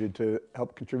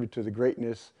helped contribute to the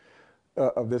greatness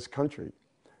of this country.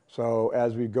 So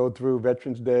as we go through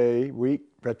Veterans Day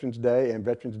and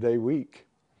Veterans Day week,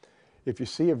 if you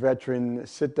see a veteran,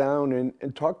 sit down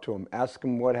and talk to them. Ask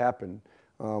them what happened.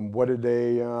 What did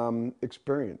they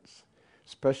experience?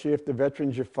 Especially if the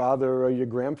veteran's your father or your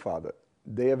grandfather.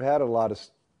 They have had a lot of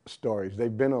stories.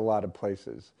 They've been a lot of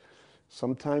places.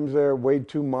 Sometimes they're way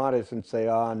too modest and say,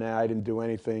 nah, I didn't do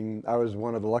anything. I was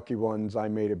one of the lucky ones. I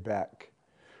made it back.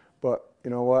 But you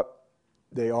know what?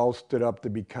 They all stood up to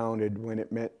be counted when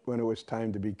it was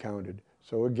time to be counted.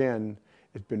 So again,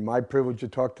 it's been my privilege to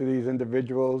talk to these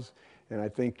individuals, and I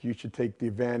think you should take the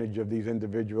advantage of these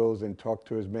individuals and talk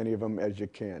to as many of them as you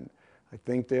can. I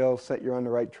think they'll set you on the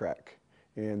right track.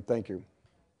 And thank you.